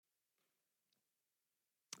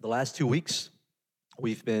The last 2 weeks,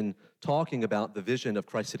 we've been talking about the vision of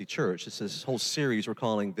Christ City Church. It's this whole series we're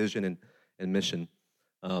calling Vision and Mission.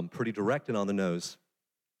 Pretty direct and on the nose.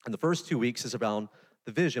 And the first 2 weeks is around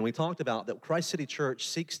the vision. We talked about that Christ City Church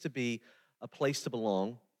seeks to be a place to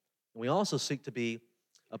belong, and we also seek to be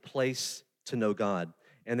a place to know God.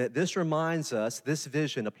 And that this reminds us, this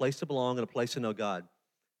vision, a place to belong and a place to know God,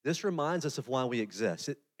 this reminds us of why we exist.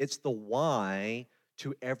 It's the why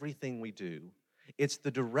to everything we do. It's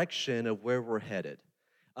the direction of where we're headed.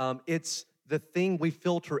 It's the thing we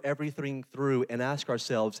filter everything through and ask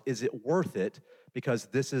ourselves, is it worth it? Because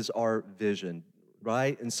this is our vision,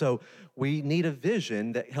 right? And so we need a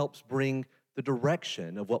vision that helps bring the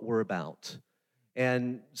direction of what we're about.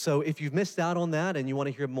 And so if you've missed out on that and you want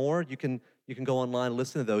to hear more, you can go online and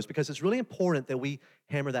listen to those, because it's really important that we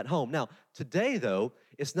hammer that home. Now, today, though,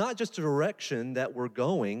 it's not just a direction that we're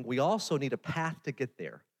going. We also need a path to get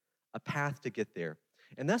there, a path to get there.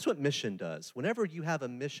 And that's what mission does. Whenever you have a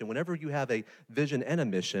mission, whenever you have a vision and a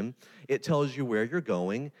mission, it tells you where you're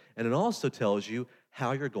going, and it also tells you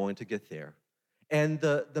how you're going to get there. And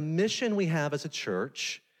the mission we have as a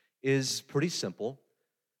church is pretty simple: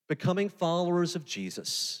 becoming followers of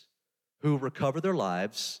Jesus who recover their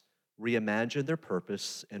lives, reimagine their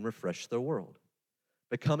purpose, and refresh their world.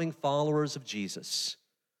 Becoming followers of Jesus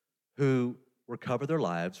who recover their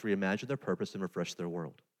lives, reimagine their purpose, and refresh their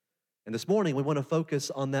world. And this morning, we want to focus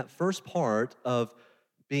on that first part of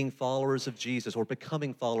being followers of Jesus, or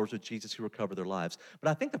becoming followers of Jesus who recover their lives. But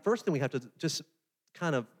I think the first thing we have to just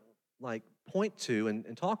kind of like point to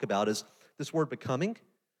and talk about is this word becoming.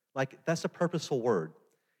 Like, that's a purposeful word.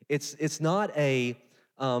 It's not a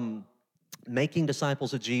making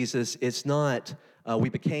disciples of Jesus. It's not we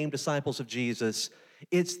became disciples of Jesus.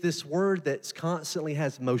 It's this word that constantly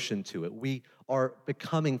has motion to it. We are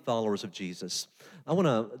becoming followers of Jesus. I want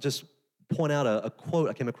to just point out a quote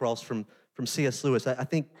I came across from C.S. Lewis. I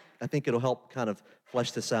think it'll help kind of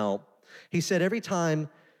flesh this out. He said, "Every time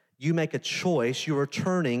you make a choice, you are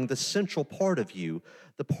turning the central part of you,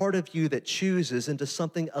 the part of you that chooses, into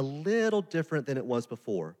something a little different than it was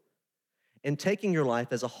before. And taking your life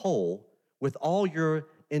as a whole, with all your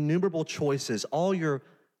innumerable choices, all your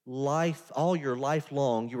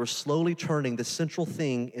lifelong, you are slowly turning the central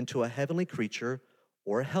thing into a heavenly creature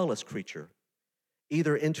or a hellish creature,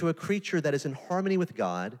 either into a creature that is in harmony with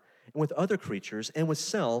God and with other creatures and with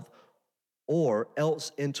self, or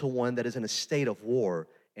else into one that is in a state of war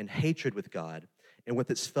and hatred with God and with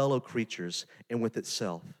its fellow creatures and with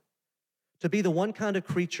itself. To be the one kind of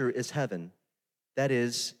creature is heaven. That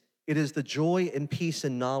is, it is the joy and peace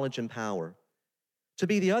and knowledge and power. To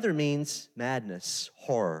be the other means madness,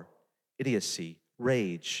 horror, idiocy,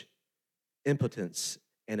 rage, impotence,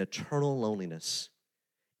 and eternal loneliness.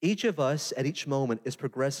 Each of us at each moment is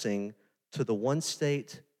progressing to the one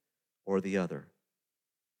state or the other.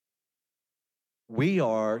 We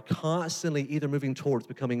are constantly either moving towards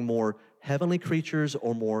becoming more heavenly creatures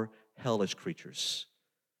or more hellish creatures.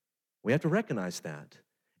 We have to recognize that.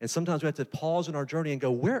 And sometimes we have to pause in our journey and go,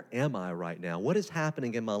 where am I right now? What is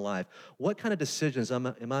happening in my life? What kind of decisions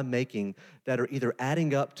am I making that are either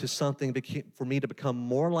adding up to something for me to become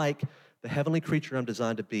more like the heavenly creature I'm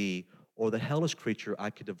designed to be, or the hellish creature I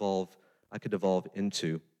could evolve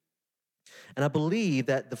into? And I believe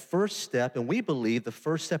that the first step, and we believe the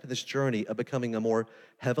first step in this journey of becoming a more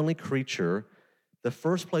heavenly creature, the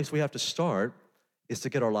first place we have to start is to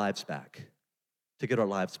get our lives back. To get our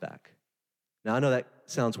lives back. Now, I know that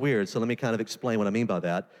sounds weird, so let me kind of explain what I mean by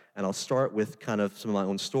that, and I'll start with kind of some of my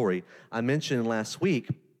own story. I mentioned last week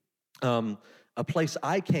a place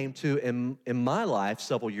I came to in my life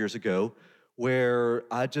several years ago where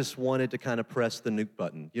I just wanted to kind of press the nuke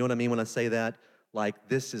button. You know what I mean when I say that? Like,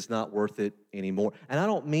 this is not worth it anymore. And I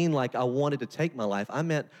don't mean like I wanted to take my life. I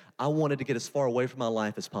meant I wanted to get as far away from my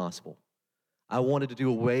life as possible. I wanted to do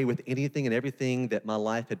away with anything and everything that my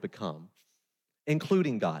life had become,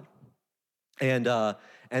 including God. And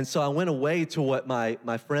so I went away to what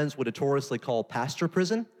my friends would notoriously call pastor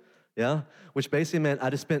prison, yeah, which basically meant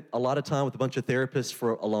I just spent a lot of time with a bunch of therapists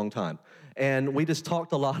for a long time. And we just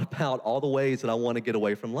talked a lot about all the ways that I want to get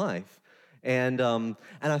away from life. And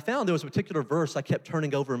I found there was a particular verse I kept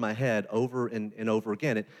turning over in my head over and over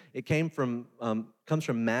again. It comes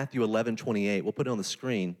from Matthew 11:28. We'll put it on the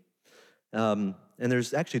screen. And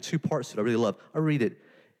there's actually two parts to it I really love. I'll read it.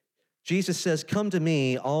 Jesus says, "Come to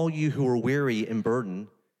me, all you who are weary and burdened,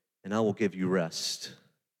 and I will give you rest."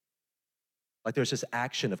 Like, there's this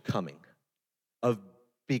action of coming, of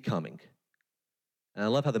becoming. And I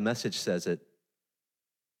love how the Message says it.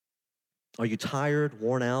 Are you tired,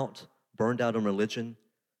 worn out, burned out on religion?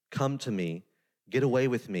 Come to me, get away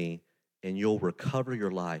with me, and you'll recover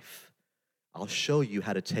your life. I'll show you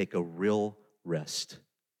how to take a real rest.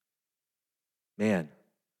 Man,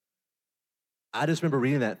 I just remember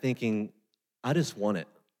reading that thinking, I just want it.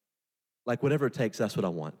 Like whatever it takes, that's what I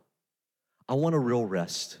want. I want a real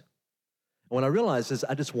rest. And what I realized is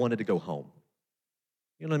I just wanted to go home.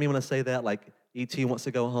 You know what I mean when I say that? Like E.T. wants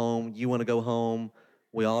to go home, you want to go home,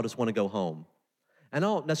 we all just want to go home. And I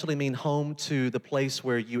don't necessarily mean home to the place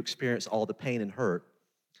where you experience all the pain and hurt.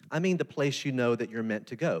 I mean the place you know that you're meant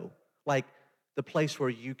to go. Like the place where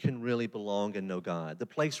you can really belong and know God. The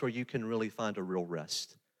place where you can really find a real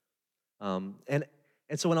rest. And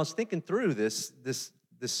so when I was thinking through this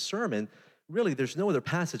sermon, really there's no other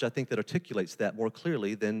passage I think that articulates that more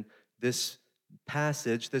clearly than this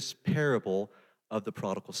passage, this parable of the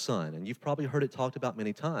prodigal son. And you've probably heard it talked about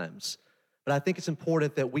many times. But I think it's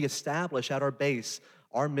important that we establish at our base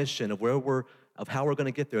our mission of how we're going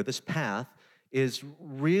to get there. This path is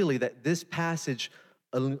really that this passage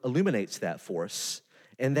illuminates that for us,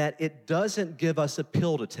 and that it doesn't give us a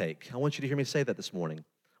pill to take. I want you to hear me say that this morning.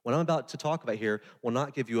 What I'm about to talk about here will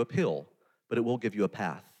not give you a pill, but it will give you a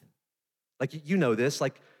path. Like you know this,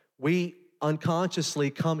 like we unconsciously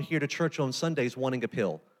come here to church on Sundays wanting a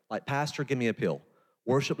pill. Like, pastor, give me a pill.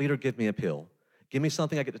 Worship leader, give me a pill. Give me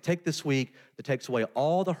something I get to take this week that takes away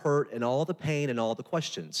all the hurt and all the pain and all the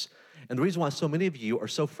questions. And the reason why so many of you are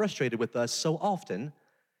so frustrated with us so often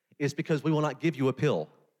is because we will not give you a pill.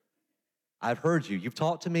 I've heard you. You've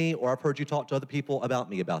talked to me, or I've heard you talk to other people about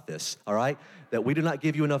me about this, all right? That we do not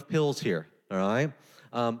give you enough pills here, all right?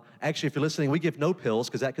 Actually, if you're listening, we give no pills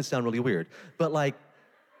because that could sound really weird. But like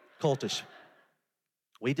cultish.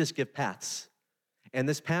 We just give paths. And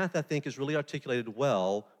this path, I think, is really articulated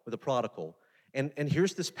well with the prodigal. And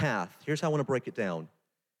here's this path. Here's how I want to break it down.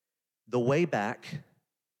 The way back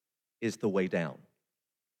is the way down.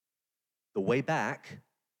 The way back,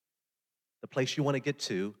 the place you want to get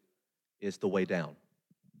to, is the way down.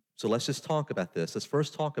 So let's just talk about this. Let's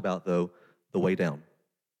first talk about, though, the way down.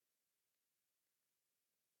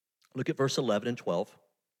 Look at verse 11 and 12.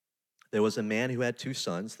 There was a man who had 2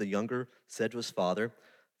 sons. The younger said to his father,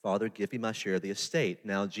 "Father, give me my share of the estate."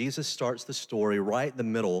 Now, Jesus starts the story right in the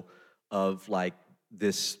middle of like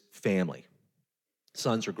this family.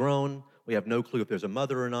 Sons are grown. We have no clue if there's a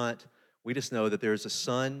mother or not. We just know that there's a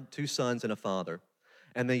son, 2 sons, and a father.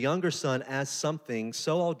 And the younger son asks something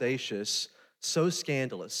so audacious, so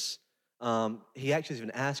scandalous. He actually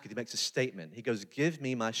even asks, he makes a statement. He goes, "Give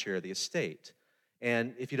me my share of the estate."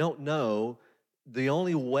 And if you don't know, the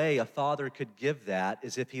only way a father could give that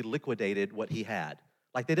is if he liquidated what he had.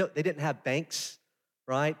 Like they didn't have banks,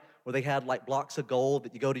 right? Where they had like blocks of gold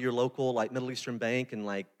that you go to your local like Middle Eastern bank and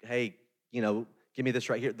like, hey, give me this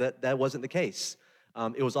right here. That wasn't the case.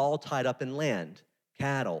 It was all tied up in land,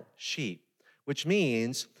 cattle, sheep, which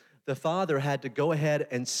means the father had to go ahead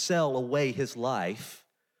and sell away his life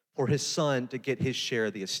for his son to get his share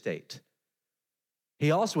of the estate. He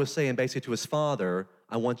also was saying basically to his father,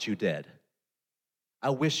 "I want you dead. I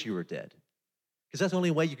wish you were dead." Because that's the only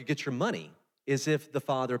way you could get your money is if the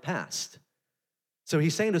father passed. So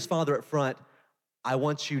he's saying to his father up front, "I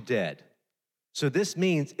want you dead." So this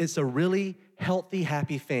means it's a really healthy,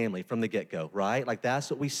 happy family from the get-go, right? Like that's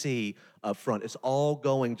what we see up front. It's all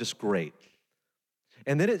going just great.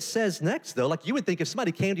 And then it says next, though, like you would think if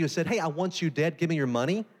somebody came to you and said, "Hey, I want you dead, give me your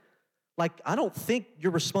money," like I don't think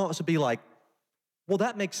your response would be like, "Well,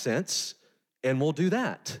 that makes sense, and we'll do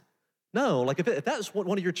that." No, like if that's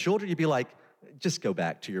one of your children, you'd be like, "Just go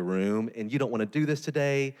back to your room, and you don't want to do this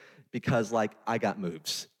today because like I got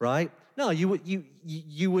moves," right? No, you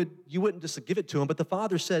wouldn't just give it to him. But the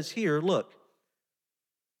father says here, look,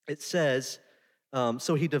 it says,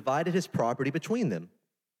 so he divided his property between them.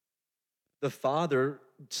 The father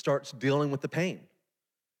starts dealing with the pain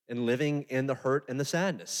and living in the hurt and the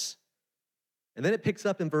sadness. And then it picks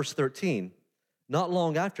up in verse 13. Not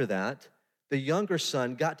long after that, the younger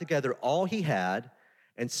son got together all he had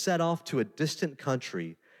and set off to a distant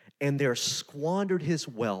country, and there squandered his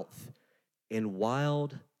wealth in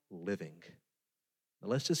wild living. Now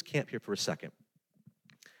let's just camp here for a second.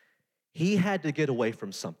 He had to get away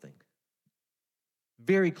from something.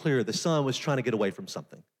 Very clear, the son was trying to get away from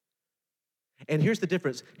something. And here's the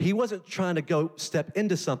difference. He wasn't trying to go step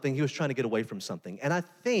into something. He was trying to get away from something. And I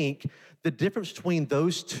think the difference between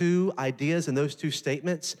those two ideas and those two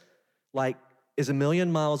statements, like, is a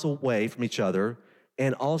million miles away from each other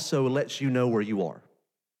and also lets you know where you are.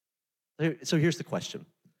 So here's the question.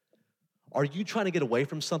 Are you trying to get away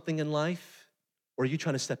from something in life, or are you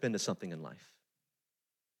trying to step into something in life?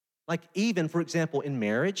 Like even, for example, in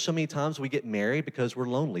marriage, so many times we get married because we're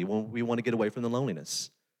lonely. We want to get away from the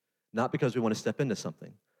loneliness. Not because we want to step into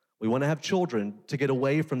something. We want to have children to get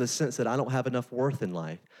away from the sense that I don't have enough worth in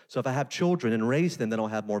life. So if I have children and raise them, then I'll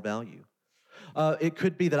have more value. It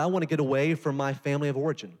could be that I want to get away from my family of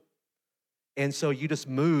origin. And so you just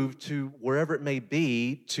move to wherever it may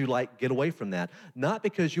be to like get away from that. Not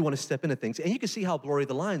because you want to step into things. And you can see how blurry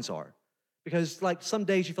the lines are. Because like some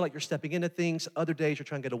days you feel like you're stepping into things, other days you're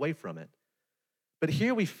trying to get away from it. But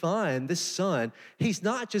here we find this son, he's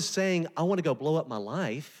not just saying, I want to go blow up my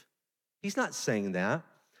life. He's not saying that.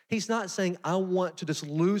 He's not saying, I want to just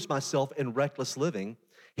lose myself in reckless living.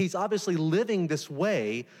 He's obviously living this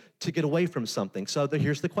way to get away from something. So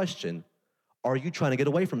here's the question. Are you trying to get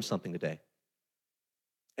away from something today?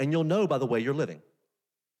 And you'll know by the way you're living.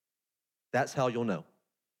 That's how you'll know.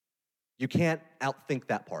 You can't outthink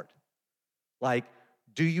that part. Like,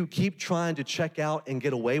 do you keep trying to check out and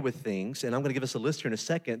get away with things? And I'm going to give us a list here in a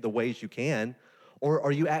second, the ways you can. Or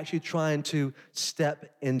are you actually trying to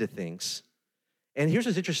step into things? And here's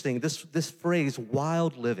what's interesting. This phrase,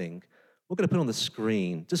 wild living, we're going to put on the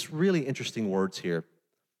screen. Just really interesting words here.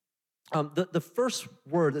 The first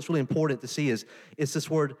word that's really important to see is this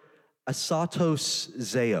word, asatos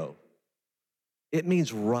zeo. It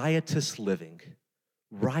means riotous living.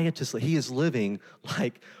 Riotously. He is living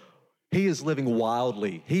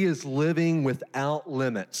wildly. He is living without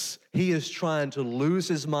limits. He is trying to lose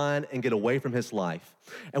his mind and get away from his life.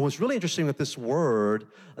 And what's really interesting with this word,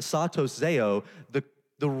 asatos zeo,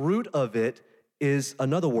 the root of it is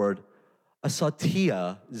another word,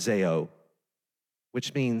 asatia zeo,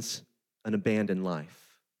 which means an abandoned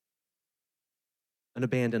life. An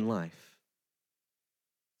abandoned life.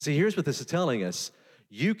 See, here's what this is telling us.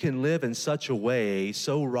 You can live in such a way,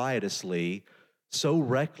 so riotously, so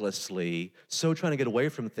recklessly, so trying to get away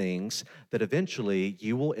from things, that eventually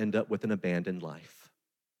you will end up with an abandoned life.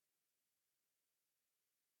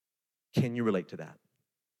 Can you relate to that?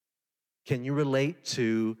 Can you relate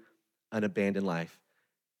to an abandoned life?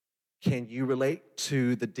 Can you relate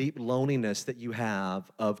to the deep loneliness that you have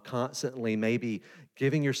of constantly maybe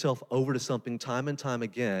giving yourself over to something time and time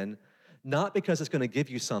again, not because it's going to give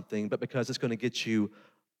you something, but because it's going to get you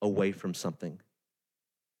away from something?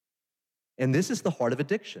 And this is the heart of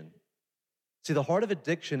addiction. See, the heart of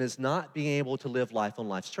addiction is not being able to live life on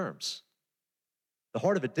life's terms. The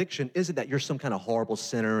heart of addiction isn't that you're some kind of horrible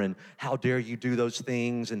sinner and how dare you do those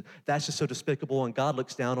things and that's just so despicable and God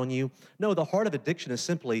looks down on you. No, the heart of addiction is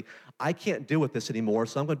simply, I can't deal with this anymore,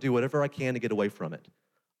 so I'm going to do whatever I can to get away from it.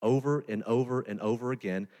 Over and over and over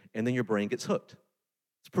again, and then your brain gets hooked.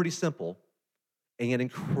 It's pretty simple, and yet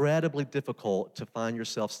incredibly difficult to find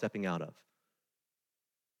yourself stepping out of.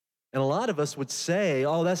 And a lot of us would say,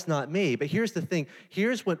 oh, that's not me. But here's the thing.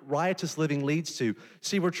 Here's what riotous living leads to.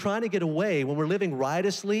 See, we're trying to get away. When we're living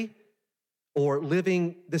riotously or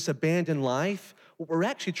living this abandoned life, what we're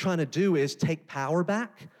actually trying to do is take power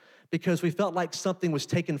back because we felt like something was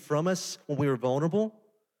taken from us when we were vulnerable.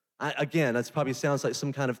 Again, that probably sounds like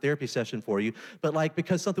some kind of therapy session for you. But like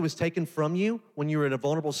because something was taken from you when you were in a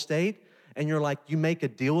vulnerable state and you're like, you make a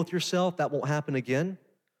deal with yourself, that won't happen again.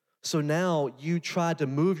 So now you try to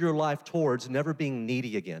move your life towards never being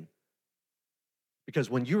needy again. Because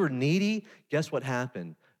when you were needy, guess what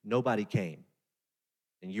happened? Nobody came.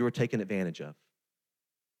 And you were taken advantage of.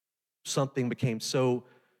 Something became so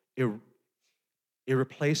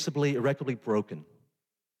irreplaceably broken.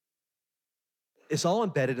 It's all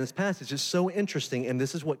embedded in this passage. It's so interesting, and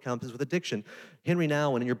this is what comes with addiction. Henry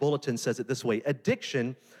Nouwen in your bulletin says it this way.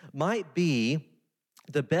 Addiction might be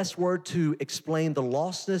the best word to explain the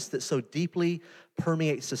lostness that so deeply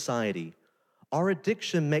permeates society. Our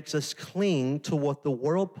addiction makes us cling to what the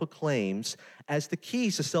world proclaims as the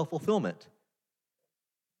keys to self-fulfillment.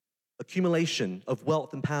 Accumulation of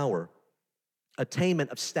wealth and power, attainment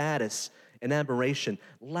of status and admiration,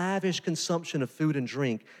 lavish consumption of food and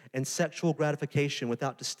drink, and sexual gratification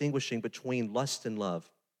without distinguishing between lust and love.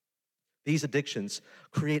 These addictions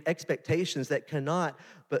create expectations that cannot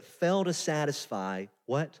but fail to satisfy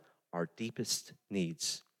what? Our deepest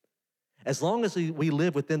needs. As long as we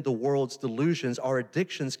live within the world's delusions, our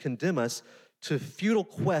addictions condemn us to futile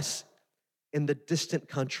quests in the distant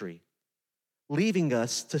country, leaving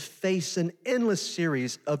us to face an endless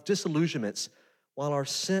series of disillusionments while our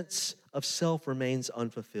sense of self remains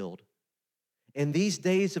unfulfilled. In these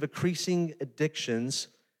days of increasing addictions,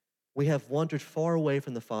 we have wandered far away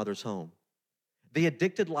from the Father's home. The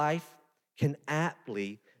addicted life can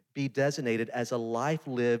aptly be designated as a life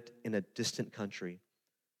lived in a distant country.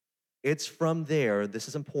 It's from there, this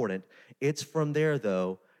is important, it's from there,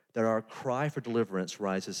 though, that our cry for deliverance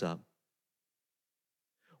rises up.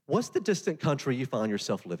 What's the distant country you find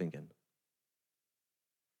yourself living in?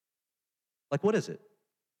 Like, what is it?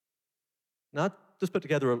 Not just put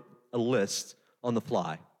together a list on the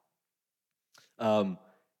fly. And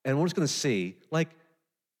we're just going to see, like,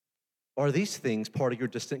 are these things part of your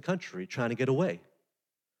distant country trying to get away?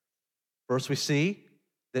 First, we see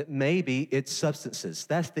that maybe it's substances.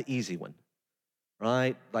 That's the easy one,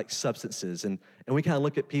 right? Like substances. And we kind of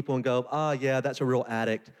look at people and go, yeah, that's a real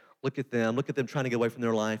addict. Look at them trying to get away from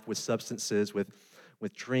their life with substances, with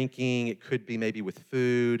drinking. It could be maybe with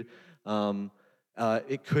food.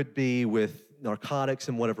 It could be with narcotics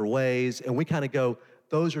in whatever ways. And we kind of go,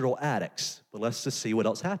 those are real addicts. But let's just see what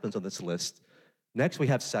else happens on this list. Next, we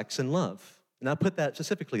have sex and love. And I put that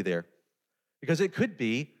specifically there because it could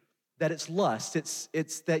be that it's lust.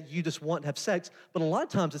 It's that you just want to have sex. But a lot of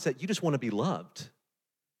times it's that you just want to be loved.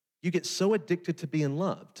 You get so addicted to being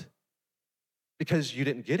loved because you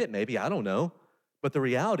didn't get it maybe, I don't know. But the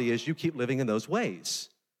reality is you keep living in those ways.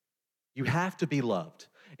 You have to be loved.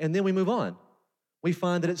 And then we move on. We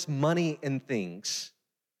find that it's money and things.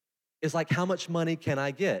 It's like, how much money can I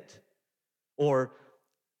get? Or,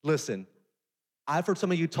 listen, I've heard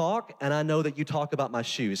some of you talk, and I know that you talk about my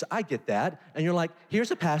shoes. I get that. And you're like, here's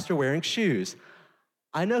a pastor wearing shoes.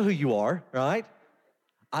 I know who you are, right?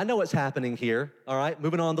 I know what's happening here, all right?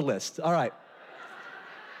 Moving on the list, all right.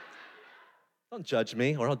 Don't judge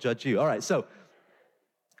me, or I'll judge you. All right, so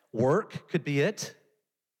work could be it.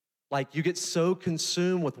 Like, you get so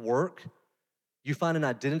consumed with work, you find an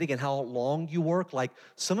identity in how long you work. Like,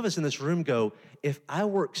 some of us in this room go, if I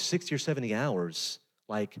work 60 or 70 hours,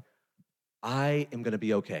 like, I am gonna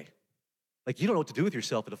be okay. Like, you don't know what to do with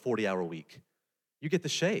yourself at a 40-hour week. You get the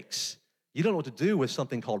shakes. You don't know what to do with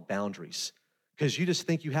something called boundaries because you just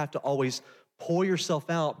think you have to always pour yourself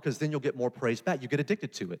out because then you'll get more praise back. You get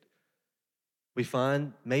addicted to it. We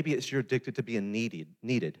find maybe it's you're addicted to being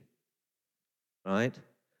needed, right?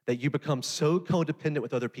 That you become so codependent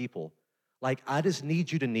with other people. Like, I just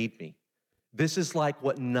need you to need me. This is like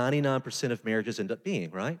what 99% of marriages end up being,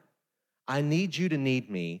 right? I need you to need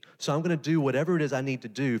me, so I'm gonna do whatever it is I need to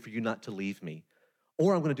do for you not to leave me.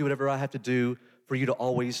 Or I'm gonna do whatever I have to do for you to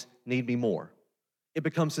always need me more. It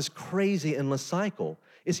becomes this crazy endless cycle.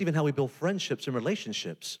 It's even how we build friendships and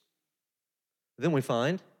relationships. Then we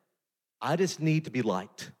find, I just need to be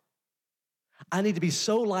liked. I need to be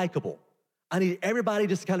so likable. I need everybody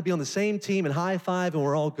just to kind of be on the same team and high five and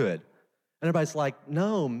we're all good. And everybody's like,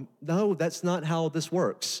 no, that's not how this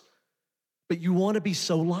works. But you want to be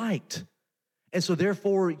so liked. And so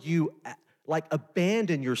therefore you like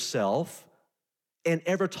abandon yourself and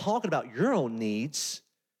ever talking about your own needs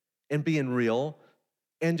and being real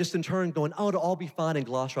and just in turn going, oh, it'll all be fine and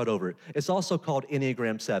gloss right over it. It's also called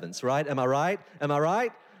Enneagram 7s, right? Am I right? Am I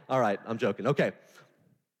right? All right, I'm joking. Okay.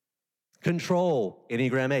 Control,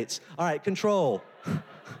 Enneagram 8s. All right, control.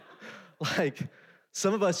 Like,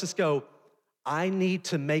 some of us just go, I need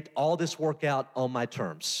to make all this work out on my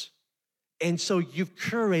terms. And so you've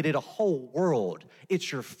curated a whole world.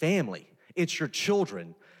 It's your family. It's your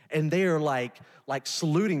children. And they are like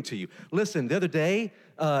saluting to you. Listen, the other day,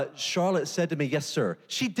 Charlotte said to me, yes, sir.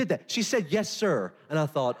 She did that. She said, yes, sir. And I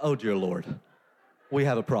thought, oh, dear Lord, we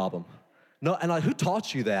have a problem. No, and who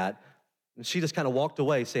taught you that? And she just kind of walked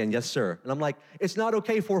away saying, yes, sir. And I'm like, it's not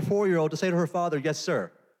okay for a 4-year-old to say to her father, yes,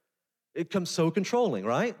 sir. It becomes so controlling,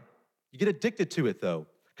 right? You get addicted to it, though,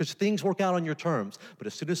 because things work out on your terms. But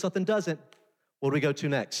as soon as something doesn't, what do we go to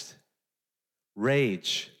next?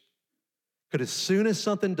 Rage. Because as soon as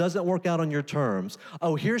something doesn't work out on your terms,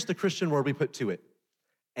 oh, here's the Christian word we put to it.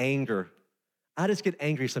 Anger. I just get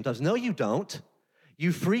angry sometimes. No, you don't.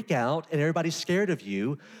 You freak out and everybody's scared of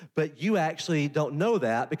you, but you actually don't know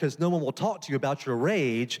that because no one will talk to you about your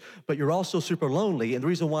rage, but you're also super lonely. And the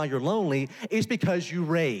reason why you're lonely is because you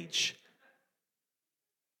rage.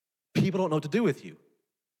 People don't know what to do with you.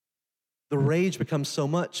 The rage becomes so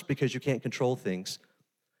much because you can't control things.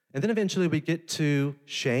 And then eventually we get to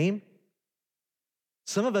shame.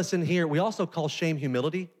 Some of us in here, we also call shame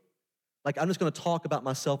humility. Like, I'm just gonna talk about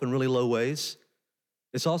myself in really low ways.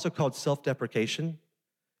 It's also called self-deprecation.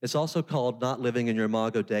 It's also called not living in your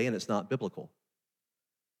imago Dei, and it's not biblical.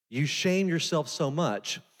 You shame yourself so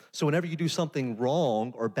much, so whenever you do something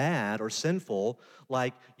wrong or bad or sinful,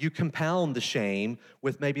 like you compound the shame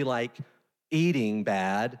with maybe like eating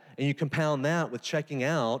bad, and you compound that with checking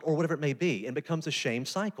out or whatever it may be, and it becomes a shame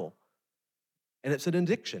cycle. And it's an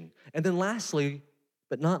addiction. And then lastly,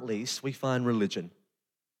 but not least, we find religion.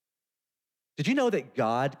 Did you know that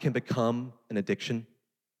God can become an addiction?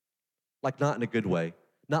 Like, not in a good way.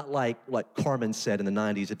 Not like what Carmen said in the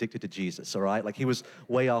 90s, addicted to Jesus, all right? Like, he was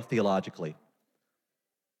way off theologically.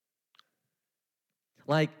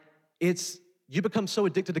 Like, you become so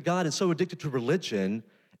addicted to God and so addicted to religion,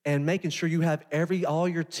 and making sure you have all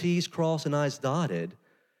your T's crossed and I's dotted,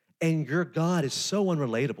 and your God is so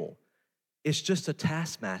unrelatable. It's just a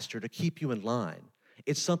taskmaster to keep you in line.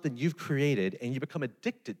 It's something you've created, and you become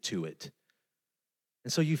addicted to it.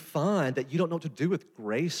 And so you find that you don't know what to do with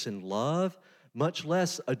grace and love, much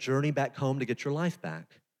less a journey back home to get your life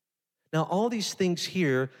back. Now, all these things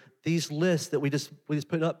here, these lists that we just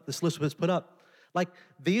put up, this list was put up, like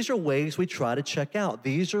these are ways we try to check out.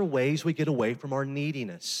 These are ways we get away from our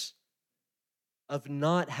neediness of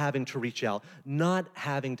not having to reach out, not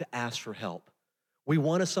having to ask for help. We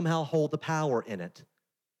want to somehow hold the power in it,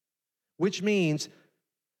 which means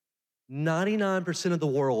 99% of the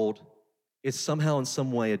world is somehow in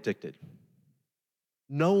some way addicted.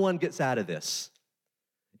 No one gets out of this.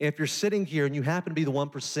 If you're sitting here and you happen to be the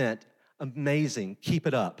 1%, amazing, keep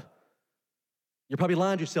it up. You're probably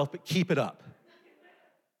lying to yourself, but keep it up.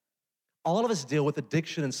 All of us deal with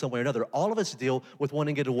addiction in some way or another. All of us deal with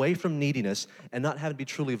wanting to get away from neediness and not having to be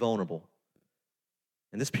truly vulnerable.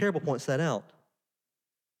 And this parable points that out.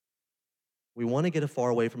 We want to get as far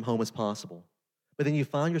away from home as possible. But then you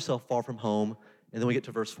find yourself far from home, and then we get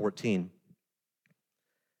to verse 14.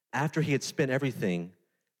 After he had spent everything,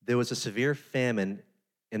 there was a severe famine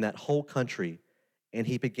in that whole country, and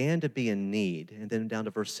he began to be in need. And then down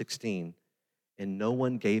to verse 16, and no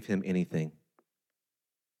one gave him anything.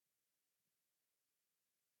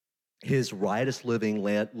 His riotous living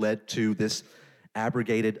led to this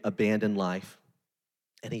abrogated, abandoned life,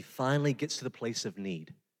 and he finally gets to the place of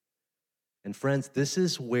need. And friends, this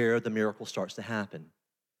is where the miracle starts to happen.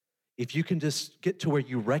 If you can just get to where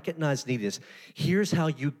you recognize neediness, here's how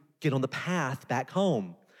you get on the path back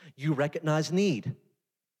home. You recognize need.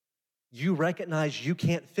 You recognize you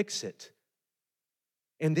can't fix it.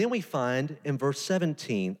 And then we find in verse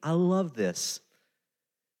 17, I love this.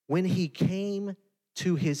 When he came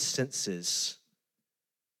to his senses.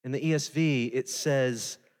 In the ESV, it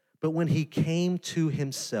says, but when he came to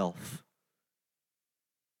himself.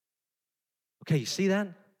 Okay, you see that?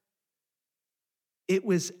 It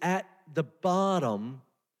was at the bottom,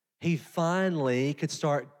 he finally could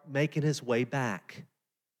start making his way back.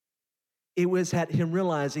 It was at him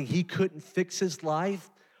realizing he couldn't fix his life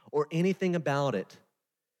or anything about it,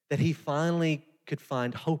 that he finally could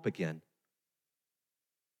find hope again.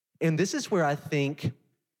 And this is where I think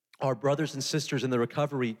our brothers and sisters in the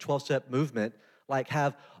recovery 12-step movement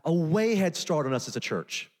have a way head start on us as a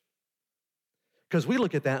church. Because we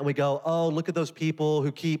look at that and we go, oh, look at those people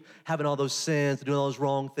who keep having all those sins, doing all those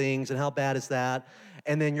wrong things, and how bad is that?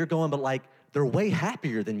 And then you're going, but they're way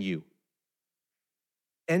happier than you.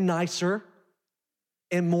 And nicer.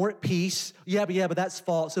 And more at peace. Yeah, but that's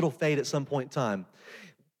false. It'll fade at some point in time.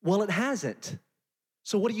 Well, it hasn't.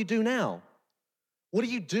 So what do you do now? What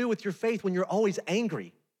do you do with your faith when you're always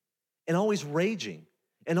angry and always raging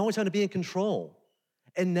and always having to be in control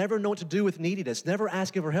and never know what to do with neediness, never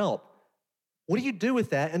asking for help? What do you do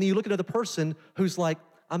with that? And then you look at another person who's like,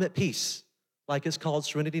 I'm at peace. It's called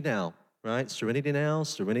serenity now, right? Serenity now,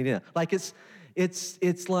 serenity now.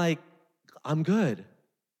 It's like, I'm good.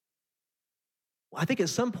 I think at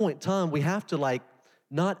some point in time, we have to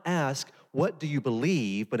not ask, what do you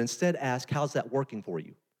believe? But instead ask, how's that working for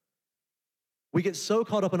you? We get so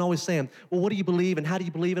caught up in always saying, well, what do you believe and how do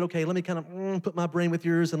you believe it? Okay, let me kind of put my brain with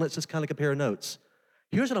yours and let's just kind of compare notes.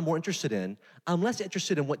 Here's what I'm more interested in. I'm less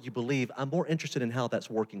interested in what you believe. I'm more interested in how that's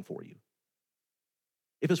working for you.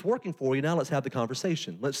 If it's working for you, now let's have the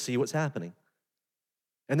conversation. Let's see what's happening.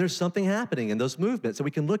 And there's something happening in those movements that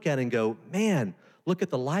we can look at and go, man, look at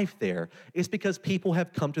the life there. It's because people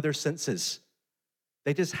have come to their senses.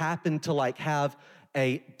 They just happen to have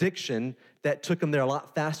a addiction that took them there a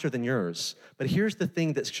lot faster than yours. But here's the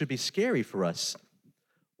thing that should be scary for us.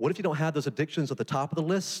 What if you don't have those addictions at the top of the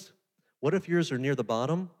list? What if yours are near the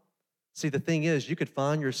bottom? See, the thing is, you could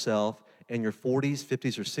find yourself in your 40s,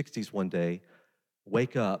 50s, or 60s one day,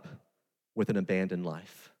 wake up with an abandoned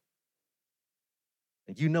life.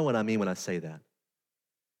 And you know what I mean when I say that.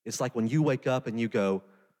 It's like when you wake up and you go,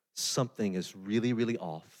 something is really, really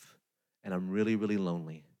off, and I'm really, really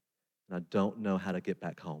lonely, and I don't know how to get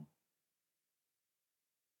back home.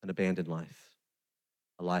 An abandoned life,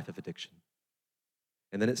 a life of addiction.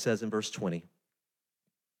 And then it says in verse 20,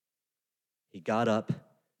 he got up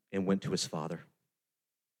and went to his father.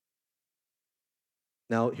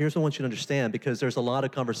 Now, here's what I want you to understand, because there's a lot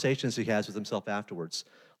of conversations he has with himself afterwards.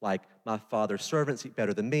 Like, my father's servants eat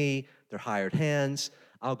better than me. They're hired hands.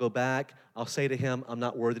 I'll go back. I'll say to him, I'm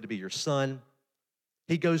not worthy to be your son.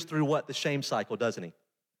 He goes through what? The shame cycle, doesn't he?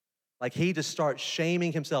 He just starts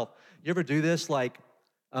shaming himself. You ever do this?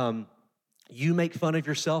 You make fun of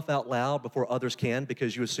yourself out loud before others can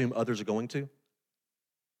because you assume others are going to?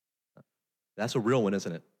 That's a real one,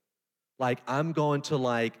 isn't it? Like, I'm going to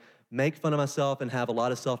like make fun of myself and have a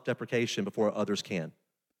lot of self-deprecation before others can.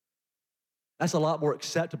 That's a lot more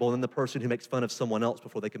acceptable than the person who makes fun of someone else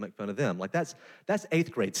before they can make fun of them. Like that's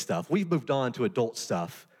 8th grade stuff. We've moved on to adult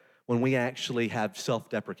stuff when we actually have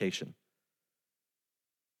self-deprecation,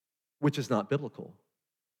 which is not biblical,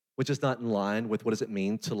 which is not in line with what does it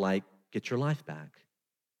mean to like get your life back.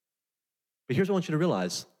 But here's what I want you to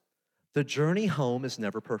realize. The journey home is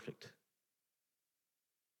never perfect.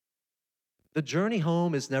 The journey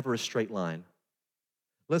home is never a straight line.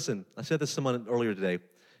 Listen, I said this to someone earlier today.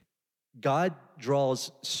 God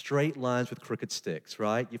draws straight lines with crooked sticks,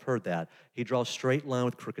 right? You've heard that. He draws straight line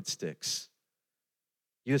with crooked sticks.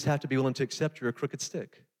 You just have to be willing to accept you're a crooked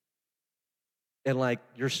stick. And like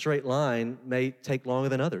your straight line may take longer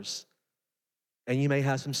than others. And you may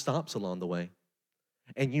have some stops along the way.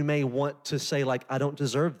 And you may want to say like, I don't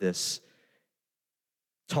deserve this.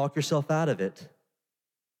 Talk yourself out of it.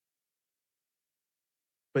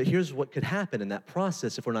 But here's what could happen in that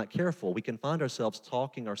process if we're not careful. We can find ourselves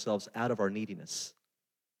talking ourselves out of our neediness.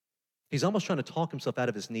 He's almost trying to talk himself out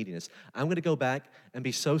of his neediness. I'm going to go back and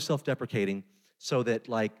be so self-deprecating so that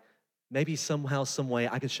like maybe somehow, some way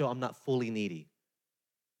I can show I'm not fully needy.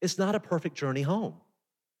 It's not a perfect journey home.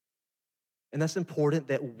 And that's important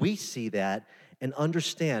that we see that and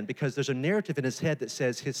understand because there's a narrative in his head that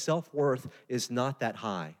says his self-worth is not that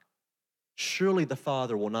high. Surely the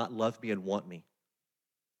Father will not love me and want me.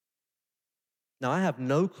 Now, I have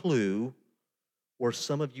no clue where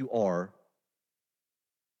some of you are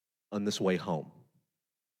on this way home.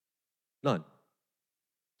 None.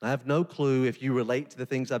 I have no clue if you relate to the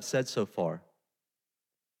things I've said so far.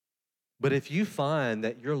 But if you find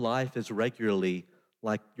that your life is regularly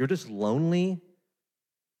like you're just lonely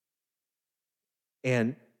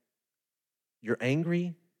and you're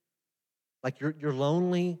angry, like you're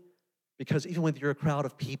lonely because even when you're a crowd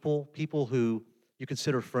of people who you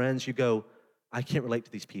consider friends, you go, I can't relate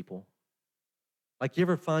to these people. Like, you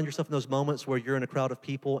ever find yourself in those moments where you're in a crowd of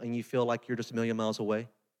people and you feel like you're just a million miles away?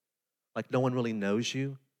 Like, no one really knows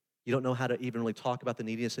you. You don't know how to even really talk about the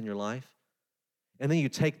neediness in your life. And then you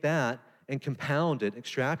take that and compound it,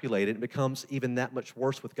 extrapolate it, and it becomes even that much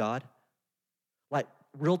worse with God. Like,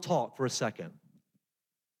 real talk for a second.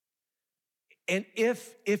 And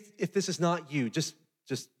if this is not you, just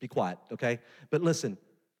be quiet, okay? But listen,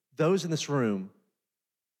 those in this room,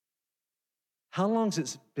 how long has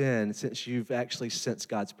it been since you've actually sensed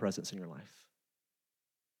God's presence in your life?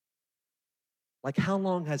 Like, how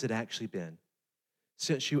long has it actually been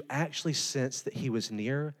since you actually sensed that he was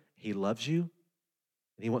near, he loves you,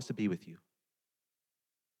 and he wants to be with you?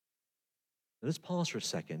 Now, just pause for a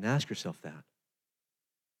second and ask yourself that.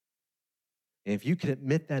 And if you can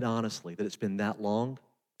admit that honestly, that it's been that long,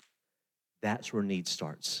 that's where need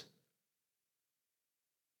starts.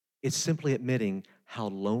 It's simply admitting how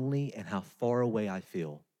lonely and how far away I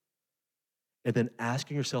feel. And then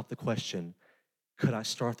asking yourself the question, could I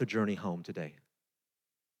start the journey home today?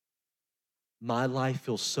 My life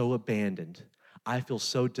feels so abandoned. I feel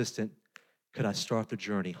so distant. Could I start the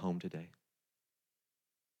journey home today?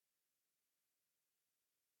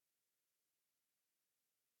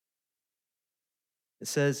 It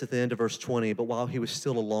says at the end of verse 20, but while he was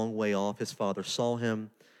still a long way off, his father saw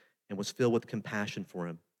him and was filled with compassion for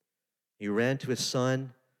him. He ran to his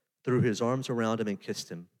son, threw his arms around him, and kissed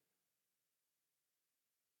him.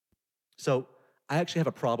 So I actually have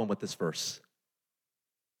a problem with this verse.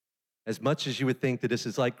 As much as you would think that this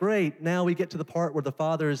is like, great, now we get to the part where the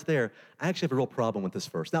Father is there, I actually have a real problem with this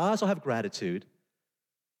verse. Now, I also have gratitude.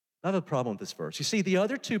 I have a problem with this verse. You see, the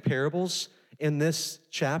other two parables in this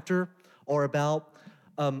chapter are about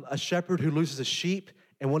a shepherd who loses a sheep,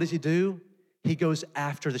 and what does he do? He goes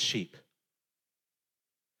after the sheep.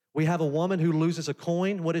 We have a woman who loses a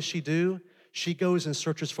coin. What does she do? She goes and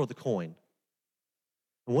searches for the coin.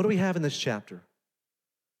 And what do we have in this chapter?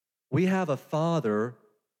 We have a father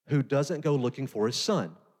who doesn't go looking for his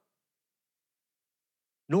son,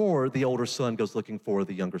 nor the older son goes looking for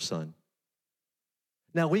the younger son.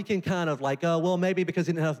 Now, we can kind of like, oh, well, maybe because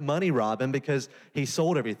he didn't have money, rob him because he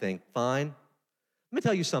sold everything. Fine. Let me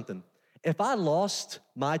tell you something. If I lost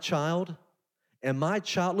my child, and my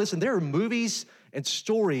child, listen, there are movies and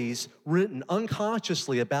stories written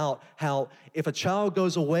unconsciously about how if a child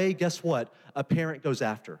goes away, guess what? A parent goes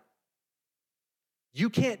after. You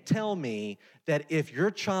can't tell me that if your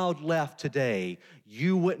child left today,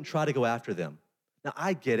 you wouldn't try to go after them. Now,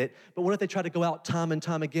 I get it, but what if they try to go out time and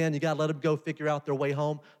time again? You gotta let them go figure out their way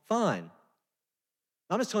home. Fine.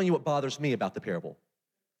 I'm just telling you what bothers me about the parable.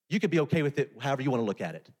 You could be okay with it however you wanna look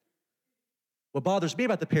at it. What bothers me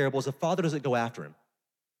about the parable is the father doesn't go after him.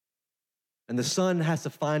 and the son has to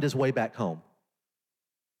find his way back home.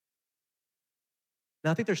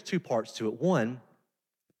 Now, I think there's two parts to it. One,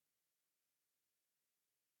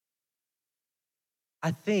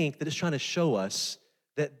 I think that it's trying to show us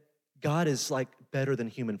that God is like better than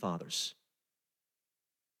human fathers.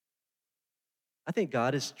 I think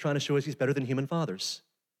God is trying to show us he's better than human fathers.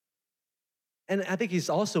 And I think he's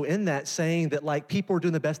also in that saying that like people are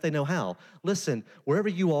doing the best they know how. Listen, wherever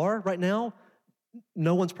you are right now,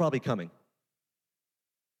 no one's probably coming.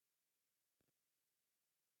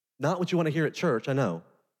 Not what you want to hear at church, I know.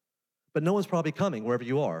 But no one's probably coming wherever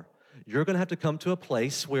you are. You're going to have to come to a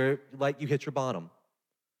place where like you hit your bottom.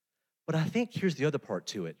 But I think here's the other part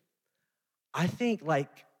to it. I think like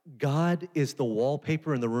God is the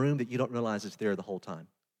wallpaper in the room that you don't realize is there the whole time.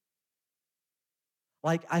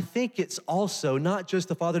 Like, I think it's also not just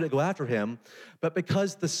the father to go after him, but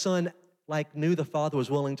because the son, like, knew the father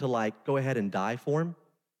was willing to, like, go ahead and die for him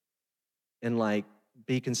and, like,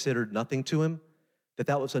 be considered nothing to him,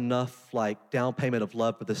 that was enough, like, down payment of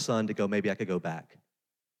love for the son to go, maybe I could go back.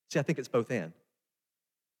 See, I think it's both and.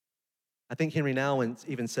 I think Henry Nouwen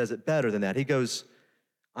even says it better than that. He goes,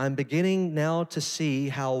 I'm beginning now to see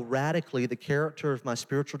how radically the character of my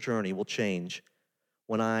spiritual journey will change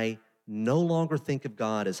when I no longer think of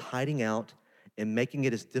God as hiding out and making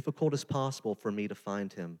it as difficult as possible for me to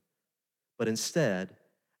find him, but instead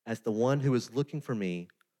as the one who is looking for me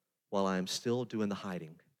while I am still doing the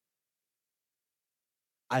hiding.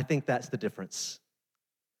 I think that's the difference.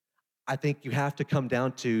 I think you have to come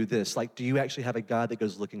down to this, like, do you actually have a God that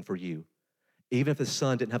goes looking for you? Even if the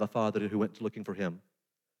son didn't have a father who went looking for him,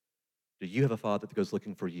 do you have a father that goes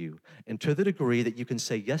looking for you? And to the degree that you can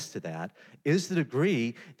say yes to that is the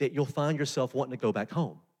degree that you'll find yourself wanting to go back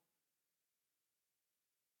home.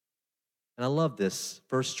 And I love this.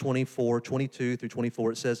 Verse 22 through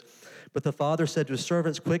 24, it says, but the father said to his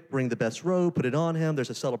servants, quick, bring the best robe, put it on him. There's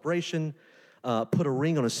a celebration. Put a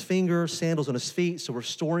ring on his finger, sandals on his feet. So we're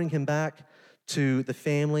restoring him back to the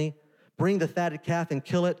family. Bring the fatted calf and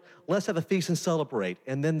kill it. Let's have a feast and celebrate.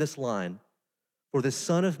 And then this line, for this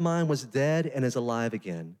son of mine was dead and is alive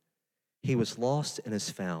again. He was lost and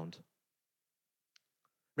is found.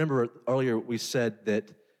 Remember earlier we said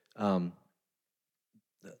that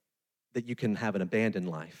that you can have an abandoned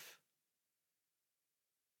life.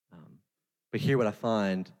 But here what I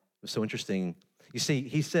find was so interesting. You see,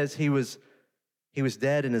 he says he was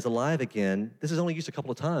dead and is alive again. This is only used a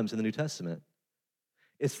couple of times in the New Testament.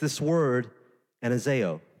 It's this word,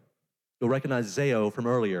 anazeo. You'll recognize zeo from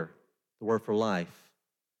earlier, the word for life,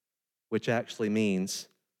 which actually means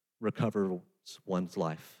recovers one's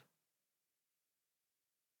life.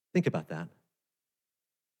 Think about that.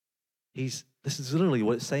 This is literally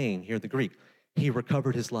what it's saying here in the Greek. He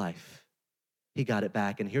recovered his life. He got it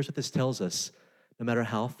back. And here's what this tells us. No matter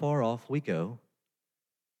how far off we go,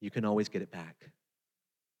 you can always get it back.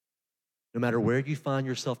 No matter where you find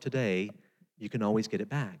yourself today, you can always get it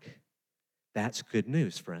back. That's good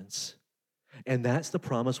news, friends. And that's the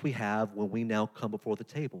promise we have when we now come before the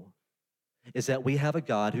table, is that we have a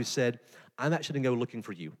God who said, I'm actually going to go looking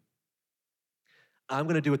for you. I'm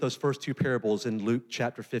going to do what those first two parables in Luke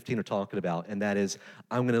chapter 15 are talking about, and that is,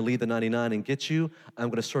 I'm going to leave the 99 and get you. I'm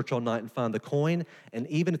going to search all night and find the coin. And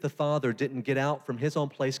even if the father didn't get out from his own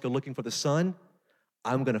place, go looking for the son,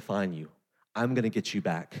 I'm going to find you. I'm going to get you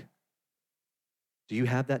back. Do you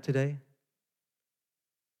have that today?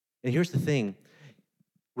 And here's the thing.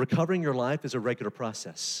 Recovering your life is a regular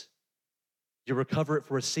process. You recover it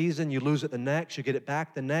for a season, you lose it the next, you get it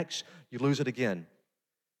back the next, you lose it again.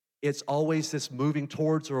 It's always this moving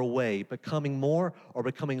towards or away, becoming more or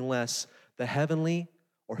becoming less the heavenly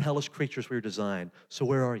or hellish creatures we were designed. So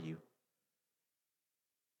where are you?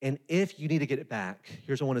 And if you need to get it back,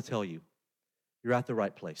 here's what I want to tell you. You're at the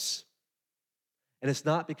right place. And it's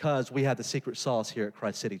not because we have the secret sauce here at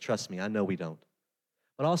Christ City. Trust me, I know we don't.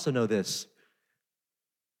 But I also know this.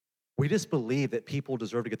 We just believe that people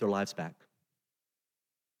deserve to get their lives back.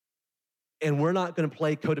 And we're not going to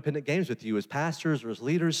play codependent games with you as pastors or as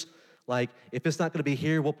leaders. Like, if it's not going to be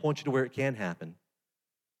here, we'll point you to where it can happen.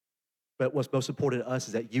 But what's most important to us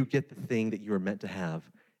is that you get the thing that you are meant to have.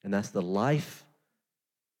 And that's the life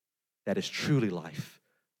that is truly life,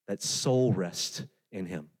 that soul rest in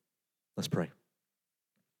him. Let's pray.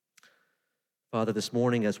 Father, this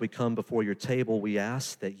morning as we come before your table, we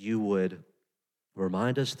ask that you would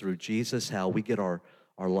remind us through Jesus how we get our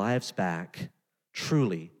lives back,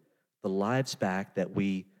 truly, the lives back that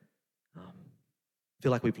we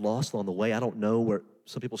feel like we've lost along the way. I don't know where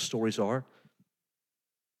some people's stories are.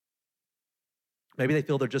 Maybe they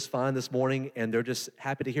feel they're just fine this morning and they're just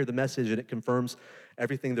happy to hear the message and it confirms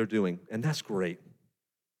everything they're doing, and that's great.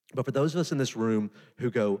 But for those of us in this room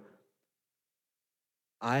who go,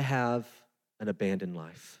 I have an abandoned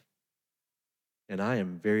life, and I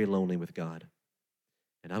am very lonely with God,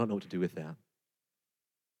 and I don't know what to do with that,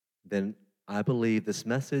 then I believe this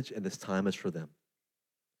message and this time is for them.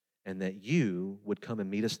 And that you would come and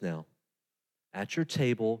meet us now at your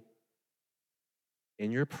table,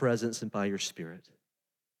 in your presence and by your Spirit.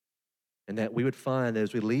 And that we would find that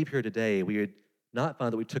as we leave here today, we would not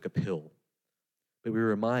find that we took a pill, but we were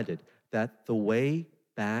reminded that the way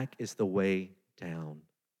back is the way down.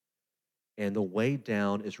 And the way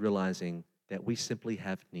down is realizing that we simply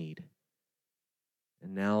have need.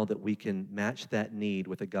 And now that we can match that need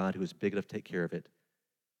with a God who is big enough to take care of it,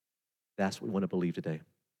 that's what we want to believe today.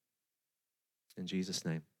 In Jesus'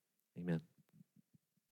 name, amen.